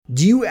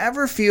Do you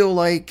ever feel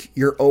like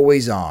you're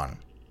always on?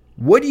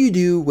 What do you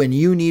do when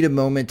you need a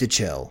moment to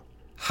chill?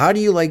 How do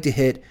you like to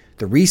hit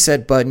the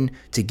reset button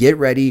to get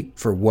ready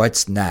for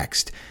what's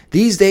next?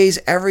 These days,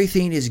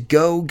 everything is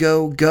go,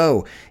 go,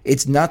 go.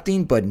 It's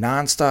nothing but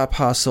nonstop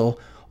hustle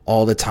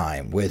all the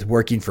time, with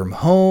working from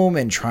home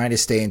and trying to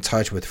stay in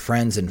touch with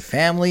friends and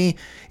family,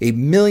 a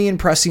million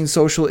pressing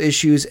social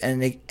issues,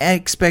 and an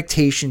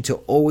expectation to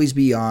always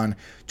be on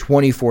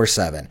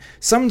 24/7.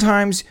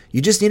 Sometimes you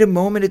just need a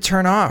moment to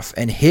turn off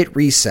and hit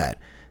reset.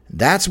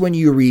 That's when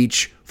you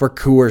reach for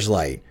Coors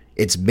Light.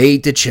 It's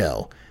made to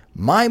chill.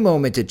 My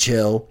moment to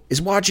chill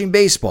is watching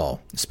baseball,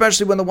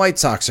 especially when the White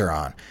Sox are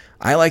on.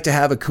 I like to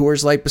have a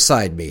Coors Light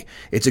beside me.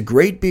 It's a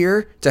great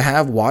beer to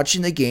have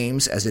watching the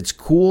games, as it's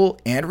cool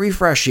and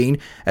refreshing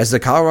as the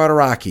Colorado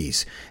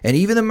Rockies. And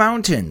even the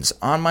mountains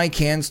on my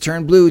cans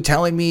turn blue,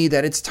 telling me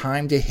that it's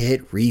time to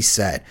hit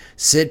reset.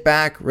 Sit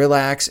back,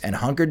 relax, and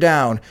hunker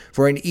down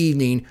for an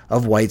evening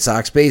of White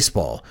Sox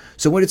baseball.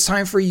 So when it's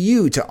time for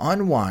you to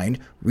unwind,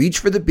 reach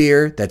for the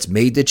beer that's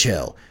made to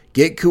chill.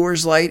 Get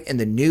Coors Light in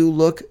the new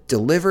look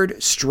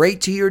delivered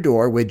straight to your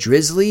door with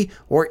Drizzly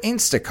or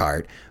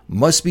Instacart.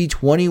 Must be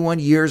 21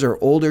 years or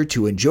older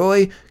to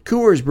enjoy.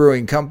 Coors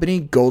Brewing Company,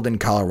 Golden,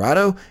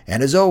 Colorado.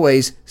 And as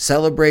always,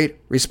 celebrate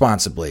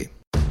responsibly.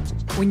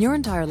 When your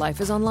entire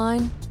life is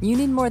online, you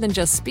need more than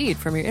just speed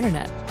from your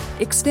internet.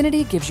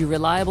 Xfinity gives you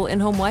reliable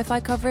in-home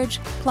Wi-Fi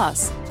coverage,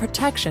 plus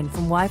protection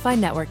from Wi-Fi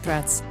network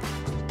threats.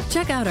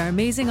 Check out our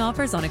amazing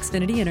offers on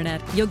Xfinity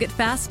Internet. You'll get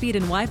fast speed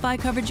and Wi-Fi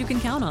coverage you can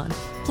count on.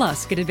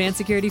 Plus, get advanced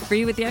security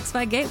free with the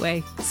X-Fi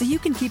Gateway, so you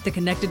can keep the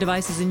connected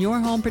devices in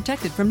your home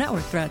protected from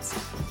network threats.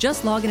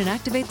 Just log in and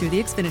activate through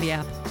the Xfinity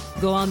app.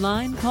 Go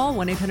online, call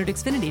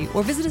 1-800-XFINITY,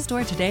 or visit a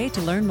store today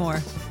to learn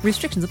more.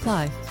 Restrictions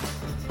apply.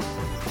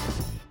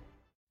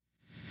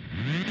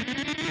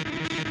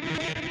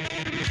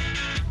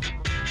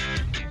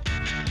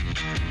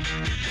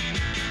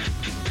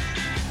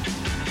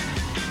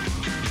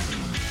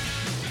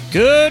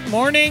 Good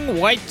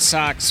morning, White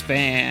Sox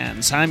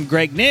fans. I'm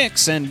Greg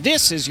Nix, and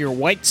this is your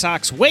White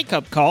Sox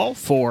wake-up call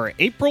for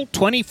April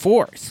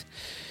 24th.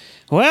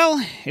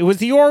 Well, it was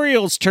the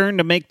Orioles' turn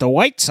to make the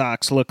White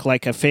Sox look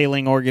like a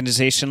failing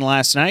organization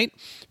last night.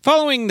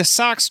 Following the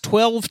Sox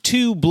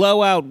 12-2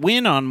 blowout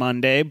win on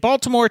Monday,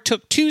 Baltimore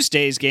took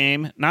Tuesday's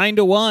game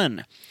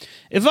 9-1.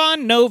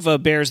 Ivan Nova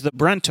bears the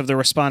brunt of the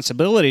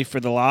responsibility for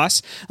the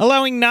loss,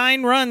 allowing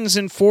 9 runs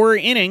in 4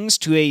 innings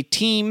to a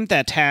team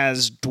that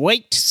has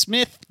Dwight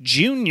Smith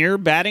Jr.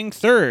 batting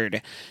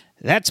third.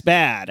 That's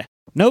bad.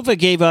 Nova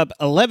gave up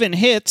 11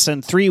 hits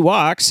and 3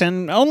 walks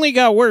and only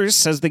got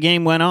worse as the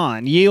game went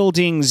on,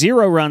 yielding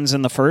 0 runs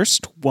in the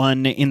first,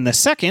 1 in the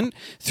second,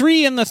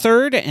 3 in the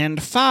third,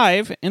 and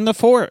 5 in the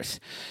fourth.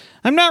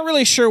 I'm not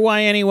really sure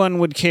why anyone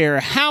would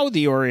care how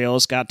the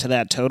Orioles got to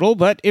that total,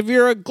 but if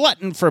you're a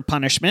glutton for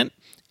punishment,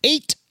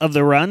 8 of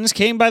the runs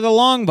came by the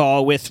long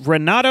ball, with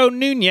Renato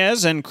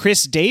Nunez and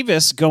Chris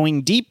Davis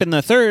going deep in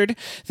the third,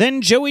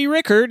 then Joey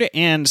Rickard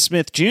and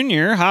Smith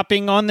Jr.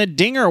 hopping on the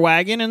dinger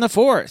wagon in the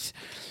fourth.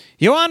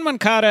 Yoan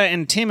Moncada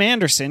and Tim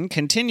Anderson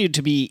continued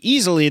to be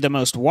easily the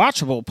most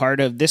watchable part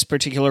of this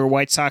particular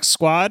White Sox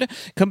squad,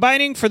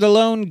 combining for the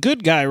lone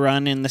good guy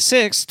run in the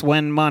sixth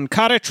when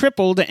Moncada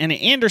tripled and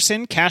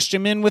Anderson cashed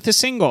him in with a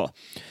single.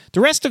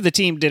 The rest of the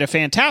team did a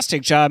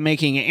fantastic job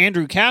making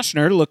Andrew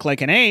Cashner look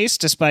like an ace,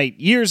 despite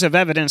years of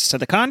evidence to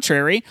the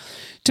contrary.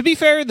 To be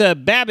fair, the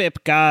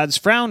BABIP gods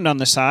frowned on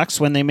the Sox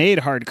when they made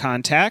hard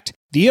contact.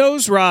 The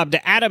O's robbed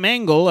Adam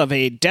Engel of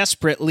a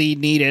desperately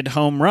needed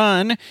home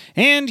run,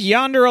 and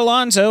Yonder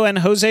Alonso and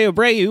Jose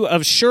Abreu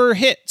of sure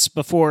hits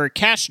before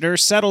Cashner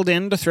settled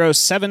in to throw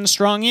 7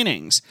 strong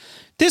innings.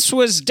 This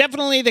was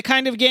definitely the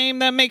kind of game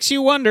that makes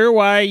you wonder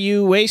why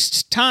you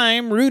waste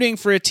time rooting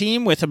for a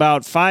team with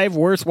about 5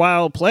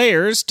 worthwhile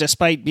players,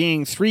 despite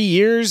being 3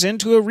 years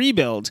into a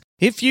rebuild.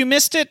 If you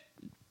missed it,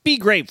 be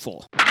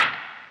grateful.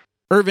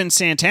 Ervin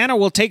Santana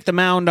will take the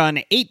mound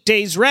on 8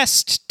 days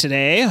rest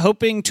today,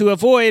 hoping to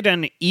avoid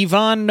an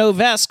Ivan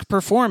Novesque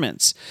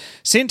performance.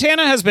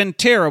 Santana has been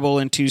terrible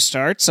in 2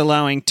 starts,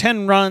 allowing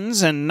 10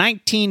 runs and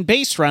 19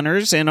 base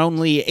runners in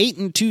only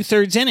 8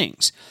 2/3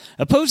 innings.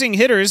 Opposing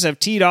hitters have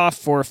teed off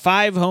for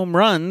 5 home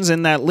runs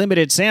in that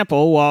limited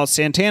sample, while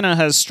Santana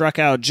has struck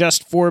out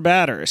just 4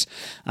 batters.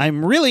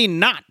 I'm really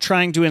not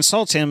trying to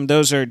insult him.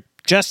 Those are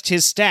just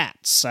his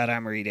stats that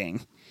I'm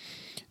reading.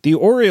 The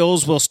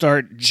Orioles will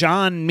start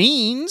John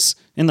Means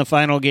in the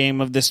final game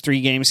of this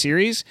 3-game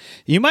series.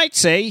 You might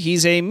say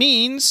he's a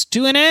means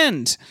to an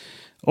end.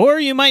 Or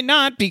you might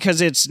not, because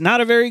it's not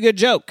a very good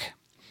joke.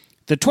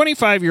 The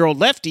 25-year-old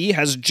lefty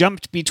has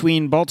jumped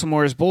between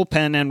Baltimore's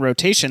bullpen and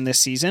rotation this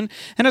season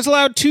and has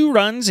allowed 2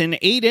 runs in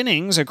 8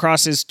 innings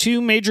across his 2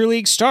 major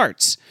league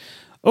starts.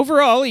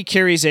 Overall, he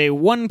carries a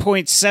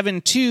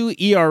 1.72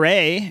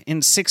 ERA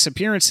in 6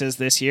 appearances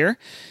this year.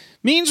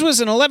 Means was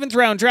an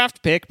 11th-round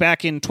draft pick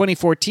back in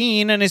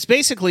 2014 and is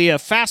basically a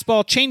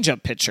fastball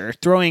changeup pitcher,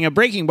 throwing a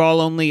breaking ball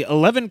only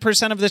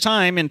 11% of the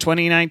time in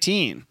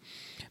 2019.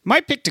 My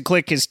pick to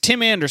click is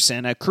Tim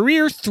Anderson, a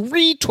career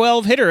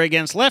 .312 hitter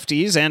against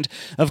lefties, and,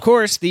 of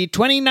course, the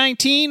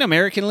 2019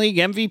 American League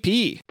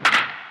MVP.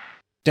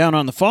 Down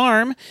on the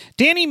farm,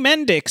 Danny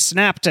Mendick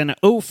snapped an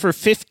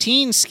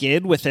 0-for-15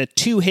 skid with a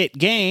 2-hit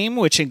game,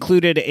 which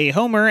included a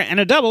homer and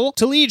a double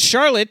to lead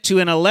Charlotte to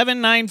an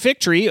 11-9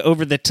 victory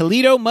over the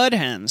Toledo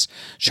Mudhens.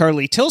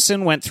 Charlie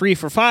Tilson went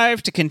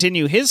 3-for-5 to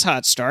continue his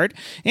hot start,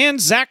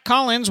 and Zach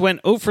Collins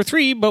went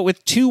 0-for-3 but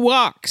with 2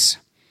 walks.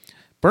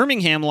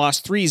 Birmingham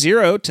lost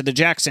 3-0 to the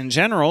Jackson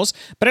Generals,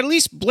 but at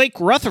least Blake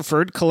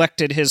Rutherford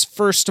collected his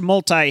first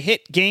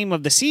multi-hit game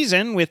of the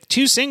season with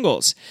 2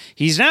 singles.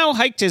 He's now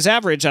hiked his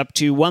average up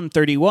to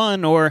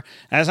 131, or,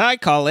 as I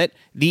call it,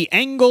 the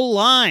angle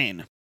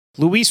line.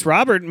 Luis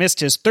Robert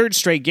missed his 3rd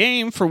straight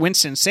game for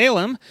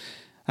Winston-Salem.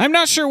 I'm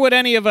not sure what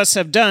any of us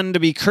have done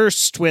to be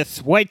cursed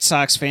with White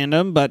Sox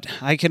fandom, but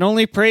I can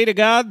only pray to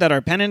God that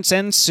our penance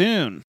ends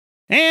soon.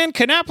 And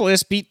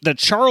Kannapolis beat the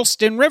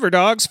Charleston River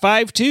Dogs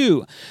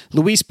 5-2.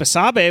 Luis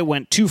Basabe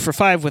went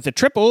 2-for-5 with a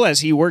triple as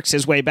he works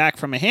his way back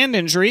from a hand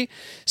injury.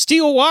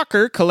 Steele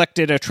Walker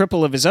collected a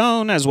triple of his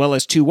own as well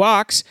as 2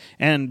 walks.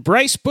 And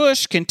Bryce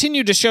Bush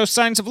continued to show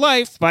signs of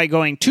life by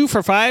going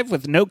 2-for-5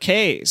 with no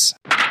Ks.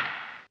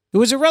 It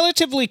was a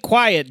relatively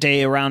quiet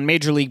day around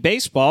Major League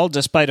Baseball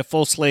despite a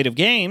full slate of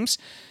games.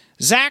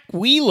 Zach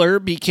Wheeler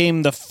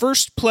became the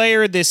first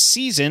player this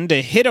season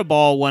to hit a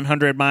ball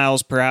 100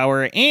 miles per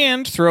hour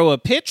and throw a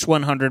pitch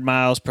 100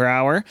 miles per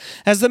hour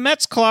as the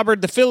Mets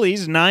clobbered the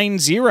Phillies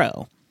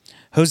 9-0.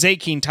 Jose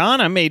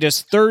Quintana made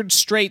his 3rd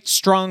straight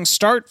strong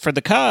start for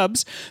the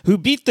Cubs, who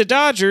beat the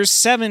Dodgers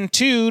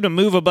 7-2 to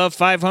move above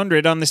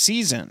 500 on the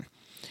season.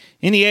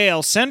 In the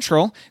AL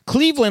Central,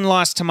 Cleveland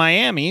lost to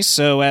Miami,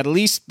 so at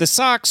least the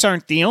Sox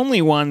aren't the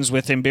only ones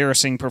with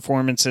embarrassing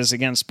performances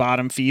against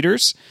bottom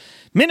feeders.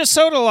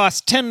 Minnesota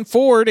lost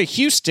 10-4 to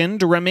Houston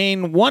to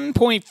remain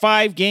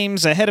 1.5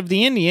 games ahead of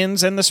the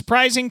Indians and the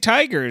surprising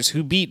Tigers,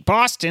 who beat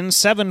Boston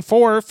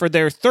 7-4 for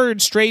their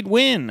 3rd straight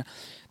win.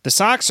 The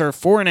Sox are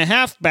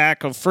 4.5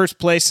 back of first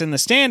place in the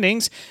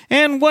standings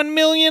and 1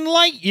 million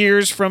light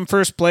years from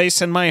first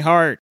place in my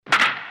heart.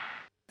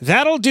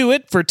 That'll do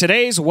it for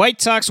today's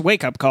White Sox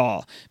wake-up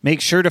call.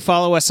 Make sure to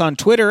follow us on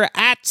Twitter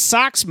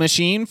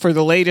 @SoxMachine for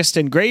the latest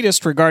and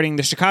greatest regarding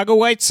the Chicago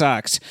White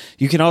Sox.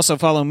 You can also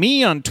follow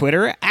me on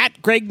Twitter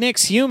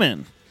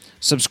 @GregNixHuman.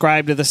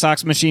 Subscribe to the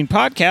Sox Machine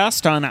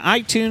podcast on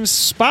iTunes,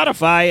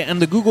 Spotify,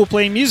 and the Google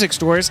Play music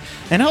stores,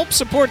 and help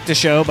support the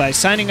show by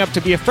signing up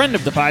to be a friend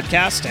of the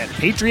podcast at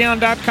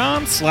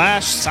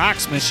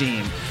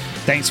patreon.com/SoxMachine.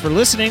 Thanks for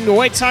listening to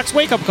White Sox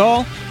Wake Up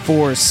Call.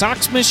 For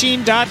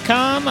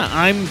SoxMachine.com,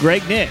 I'm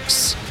Greg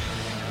Nix.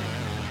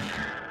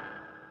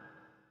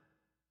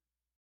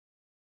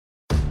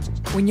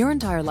 When your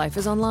entire life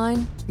is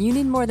online, you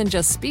need more than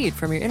just speed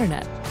from your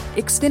internet.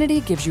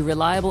 Xfinity gives you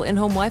reliable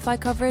in-home Wi-Fi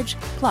coverage,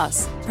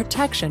 plus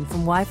protection from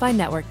Wi-Fi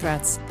network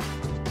threats.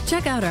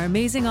 Check out our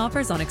amazing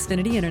offers on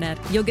Xfinity Internet.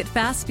 You'll get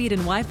fast speed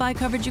and Wi-Fi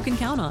coverage you can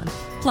count on.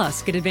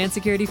 Plus, get advanced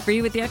security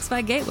free with the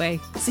X-Fi Gateway,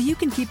 so you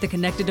can keep the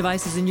connected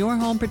devices in your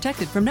home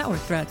protected from network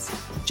threats.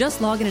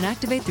 Just log in and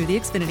activate through the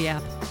Xfinity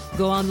app.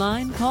 Go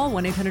online, call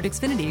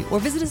 1-800-XFINITY,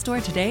 or visit a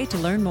store today to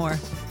learn more.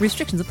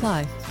 Restrictions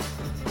apply.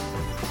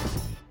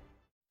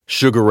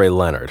 Sugar Ray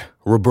Leonard,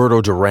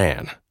 Roberto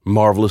Duran,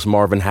 Marvelous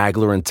Marvin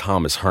Hagler, and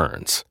Thomas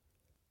Hearns.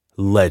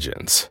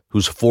 Legends,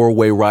 whose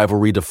 4-way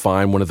rivalry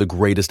defined one of the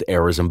greatest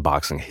eras in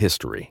boxing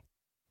history.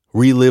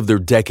 Relive their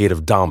decade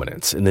of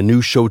dominance in the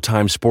new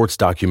Showtime sports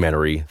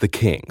documentary, The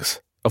Kings,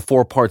 a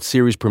 4-part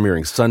series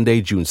premiering Sunday,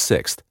 June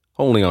 6th,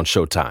 only on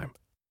Showtime.